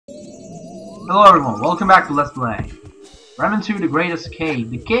Hello everyone, welcome back to Let's Play Rayman 2 The Great Escape,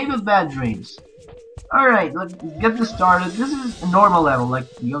 the Cave of Bad Dreams. Alright, let's get this started. This is a normal level like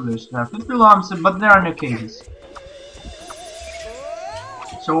the others. There are 50 lumps, but there are no cages.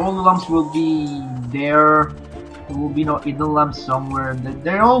 So all the lumps will be there. There will be no hidden lumps somewhere.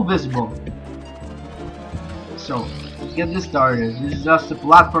 They're all visible. So, let's get this started. This is just a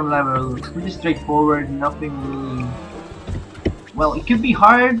platform level, pretty straightforward, nothing really... Well, it could be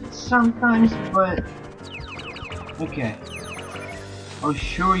hard sometimes, but... Okay. I'll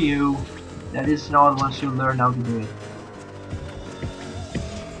show you that it's not once you learn how to do it.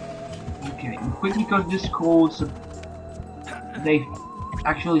 Okay, and quickly cut this code so they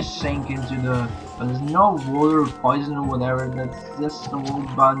actually sink into the... But there's no water or poison or whatever, that's just a whole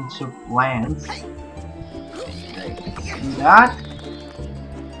bunch of plants. Do that,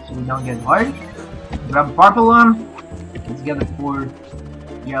 so we don't get hurt. Grab a purple one. Let's get the fourth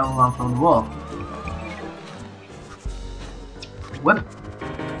yellow one from the wall. What?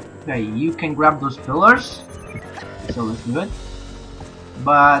 Okay, you can grab those pillars. So let's do it.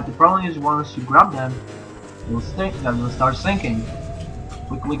 But the problem is once you grab them, they will start sinking.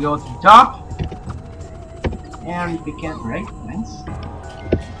 Quickly go to the top. And we can, right? Thanks.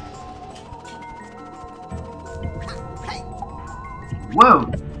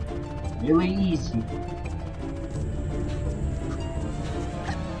 Whoa! Really easy.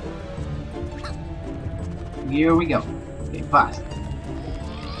 Here we go. Okay, fast.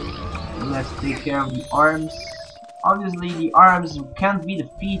 Let's take care of the arms. Obviously, the arms can't be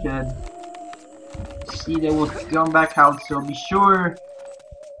defeated. See, they will come back out, so be sure.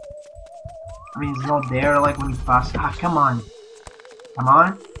 I mean, it's not there like when you pass. Ah, come on. Come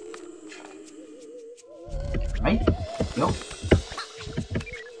on. Right? Go.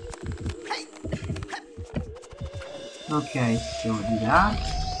 Okay, so do that.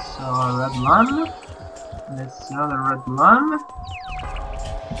 So, red lung. That's another red lung.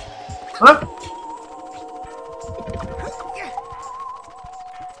 Whoop!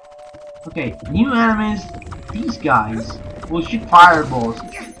 Okay, new enemies. These guys will shoot fireballs.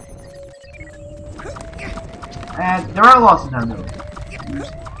 And there are lots of them though.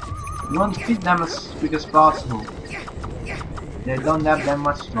 You want to feed them as quick as possible. They don't have that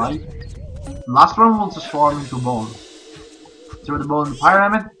much life. The last one will transform into a ball. Throw the ball in the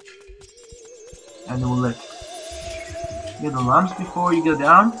pyramid. And it will lift. Get the lumps before you go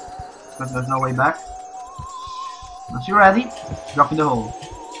down, because there's no way back. Once you're ready, drop in the hole.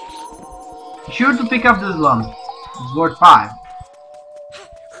 Be sure to pick up this lump. It's worth 5.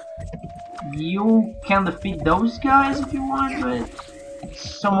 You can defeat those guys if you want, but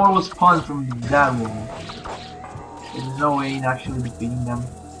some more will spawn from that wall. There's no way in actually defeating them.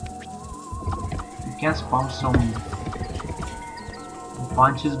 You can spawn some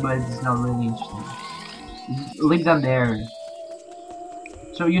punches, but it's not really interesting. Leave them there.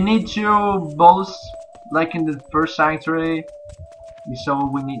 So you need 2 balls, like in the first sanctuary.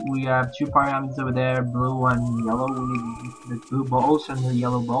 So we have 2 pyramids over there, blue and yellow. We need the 2 balls and the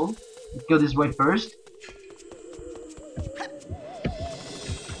yellow ball. Let's go this way first.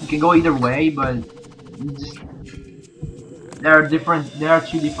 You can go either way, but just there are 2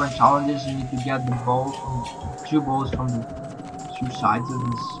 different challenges. You need to get the ball from 2 balls from the 2 sides of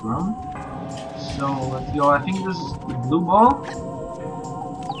this room. So let's go. I think this is the blue ball.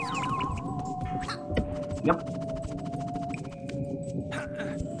 Yep.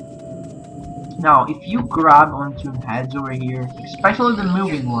 Now, if you grab onto heads over here, especially the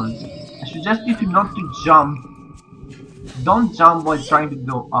moving ones, I suggest you to not to jump. Don't jump while trying to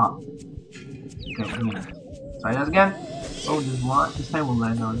go up. Okay, try that again. Oh, there's one. This time we'll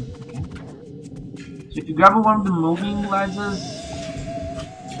land on it. Okay. So if you grab one of the moving ledges,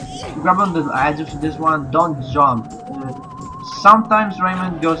 grab on the edge of this one, don't jump. Sometimes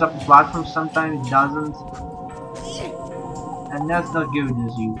Rayman goes up the platform, sometimes it doesn't. And that's not good,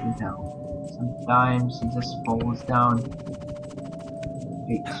 as you can tell. Sometimes it just falls down.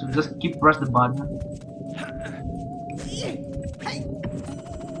 Okay, so just press the button.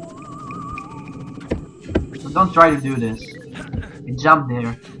 So don't try to do this. You jump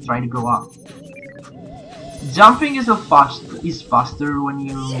there, try to go up. Jumping is faster when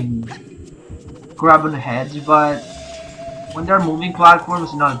you grab on the heads, but when they're moving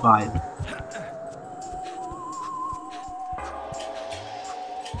platforms, not bad.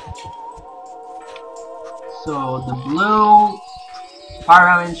 So the blue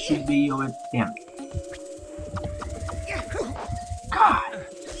pyramid should be over. Damn. God.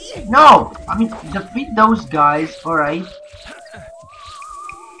 No. I mean, defeat those guys. All right.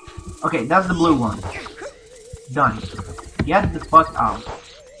 Okay, that's the blue one. Done. Get the fuck out.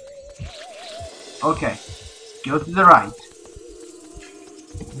 Okay, go to the right.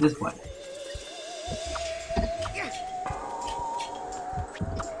 This way.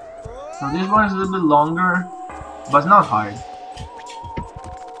 So this one is a little bit longer, but it's not hard.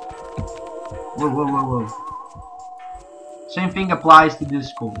 Whoa, whoa, whoa, whoa. Same thing applies to these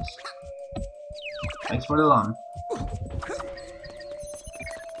schools. Thanks for the lawn.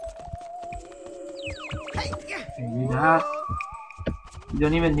 Okay, do that. You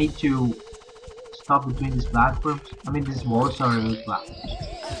don't even need to stop between these platforms. I mean, these walls are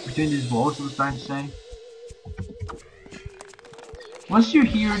between these walls, I was trying to say. Once you're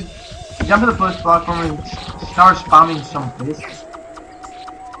here, jump to the first platform and start spamming some fists.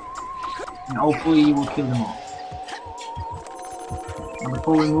 And hopefully you will kill them all. Now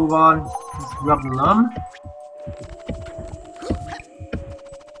before we move on, let's grab the lum.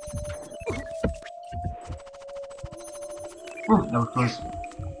 Ooh, that was close.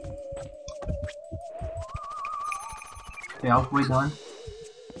 Okay, halfway done.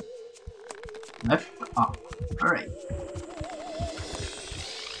 Left, up. Alright.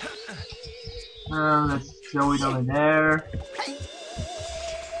 Let's throw it over there.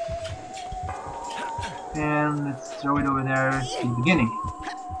 And let's throw it over there to the beginning.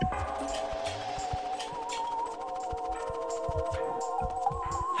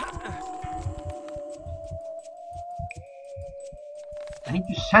 I need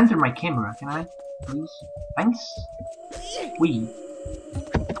to center my camera, can I? Please? Thanks? Wee.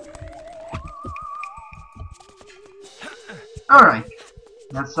 Alright.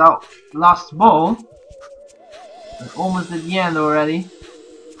 That's our last ball. We're almost at the end already.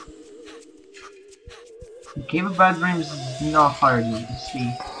 The Cave of Bad Dreams is not hard, you can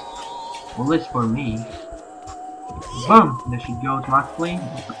see. Well, it's for me. Boom! That should go automatically.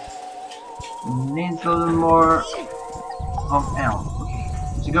 It needs a little more of L. Okay.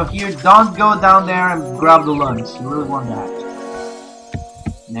 So go here, don't go down there and grab the lungs. You really want that.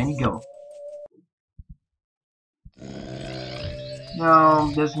 And then you go. Now,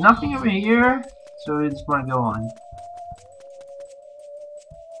 there's nothing over here, so we just want to go on.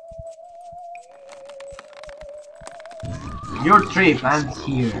 Your trip ends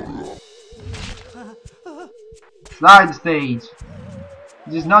here. Slide stage.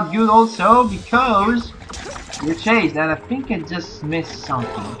 This is not good also because you're chased, and I think I just missed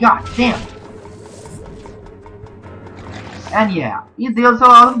something. God damn! And yeah, it deals a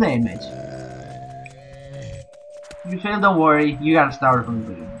lot of damage. If you fail, don't worry, you gotta start from the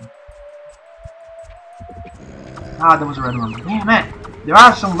beginning. Ah, there was a red one. Damn it! There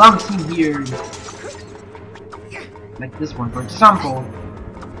are some lumps in here. Like this one, for example.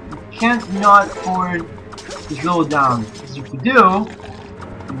 You can't not afford to slow down, because if you do,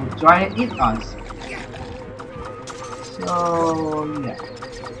 it will try to eat us. So, yeah.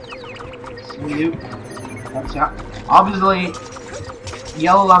 So you, watch out. Obviously,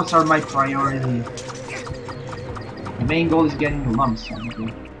 yellow lumps are my priority. The main goal is getting the lumps,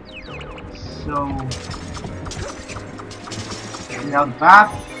 obviously. So, clear out the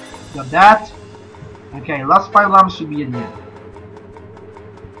path. Got that. Okay, last 5 lumps should be in here.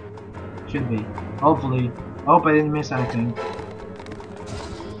 Should be. Hopefully. I hope I didn't miss anything.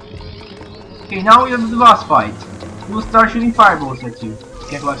 Okay, now we have the boss fight. He will start shooting fireballs at you. You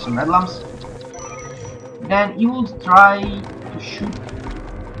can collect some red lumps. Then he will try to shoot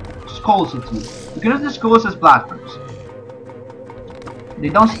skulls at you. You can use the skulls as platforms. They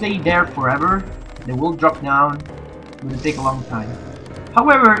don't stay there forever. They will drop down, but they take a long time.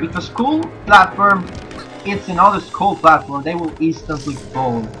 However, if a skull platform hits another skull platform, they will instantly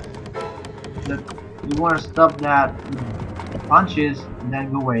fall. But you want to stop that with punches and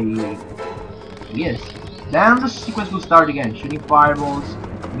then go away. Yes. Then the sequence will start again, shooting fireballs.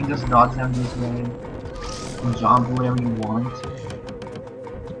 You can just dodge them this way. You can jump wherever you want.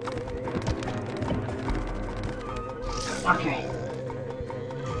 Okay.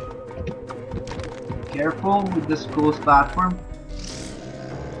 Careful with the skull's platform.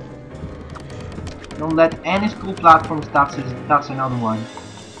 Don't let any school platform touch another one.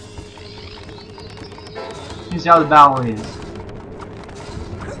 You see how the battle is.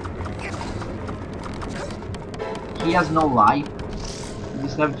 He has no life. You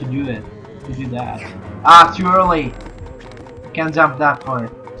just have to do it. To do that. Ah, too early! Can't jump that far.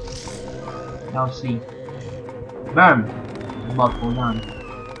 Now see. Boom! About full done.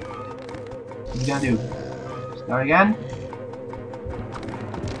 What you gonna do? Start again?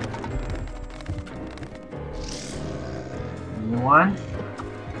 Another one.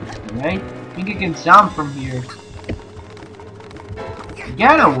 Alright. I think I can jump from here.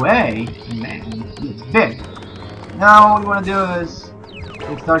 Get away! Man, it's big. Now what we want to do is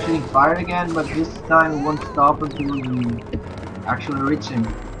You start shooting fire again, but this time it won't stop until you actually reach him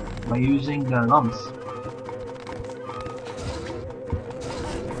by using the lumps.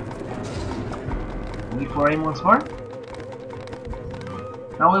 Wait for him once more.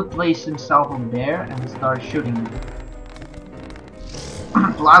 Now he'll place himself up there and start shooting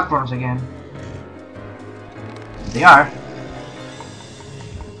platforms again. They are.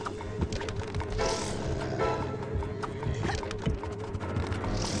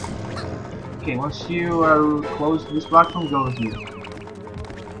 Okay, once you are close to this platform, go with you.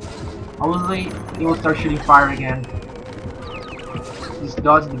 Obviously, he will start shooting fire again. Just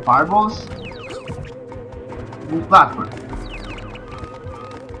dodge the fireballs. Move platform.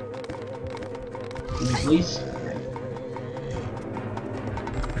 Can you please? Okay.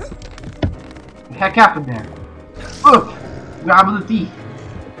 What the heck happened there? Oof! Grab the teeth.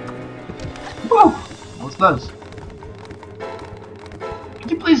 Woo! That was close.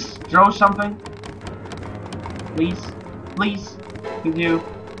 Could you please throw something? Please? Please? Could you?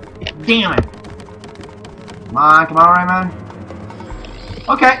 Damn it! Come on, Rayman.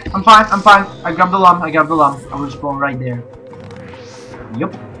 Okay, I'm fine, I grabbed the lump, I will spawn right there.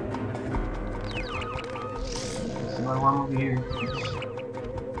 Yup. There's another one over here.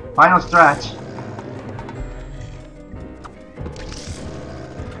 Final stretch.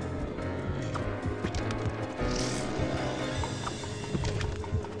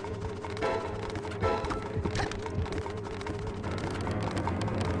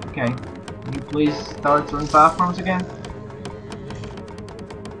 Okay, can you please start throwing platforms again?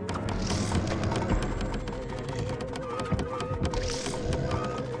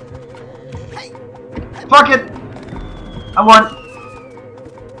 Fuck it! I won!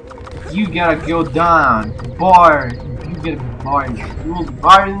 You gotta go down, bored. You gotta be bored. You will be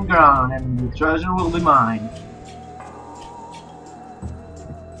buried in the ground, and the treasure will be mine.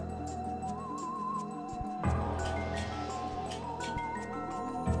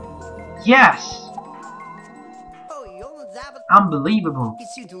 Yes! Unbelievable!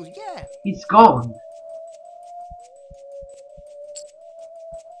 It's gold!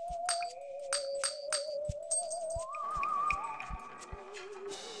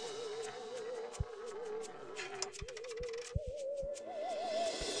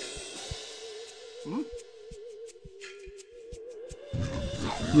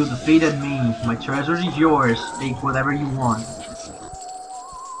 You defeated me. My treasure is yours. Take whatever you want.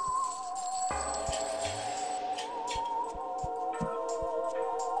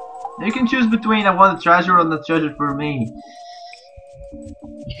 You can choose between I want a treasure or the treasure for me.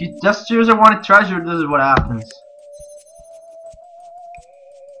 If you just choose I want a treasure, this is what happens.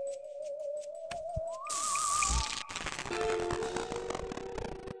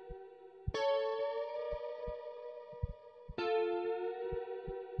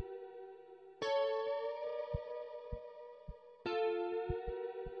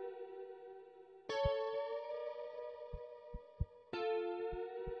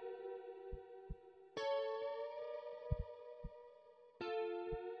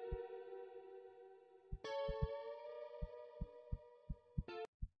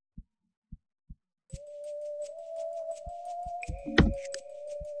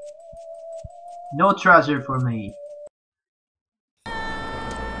 No treasure for me.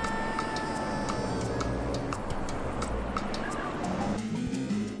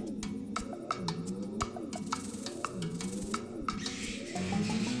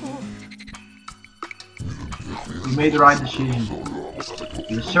 You made the right decision.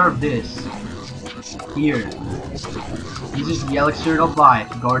 You deserve this. Here. This is the elixir of life,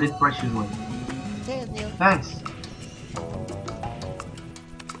 guarded preciously. Thanks.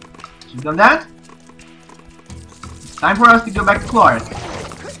 You've done that? Time for us to go back to Clark.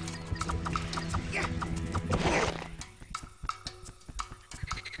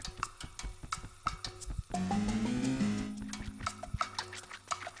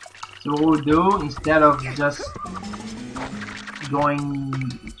 So what we'll do, instead of just going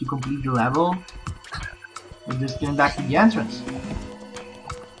to complete the level, we're just going back to the entrance.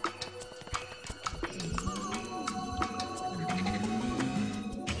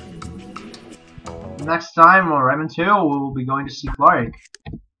 Next time on Rayman 2, we will be going to see Clark.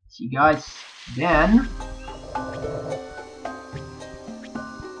 See you guys then.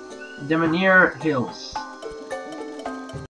 Demonier Hills.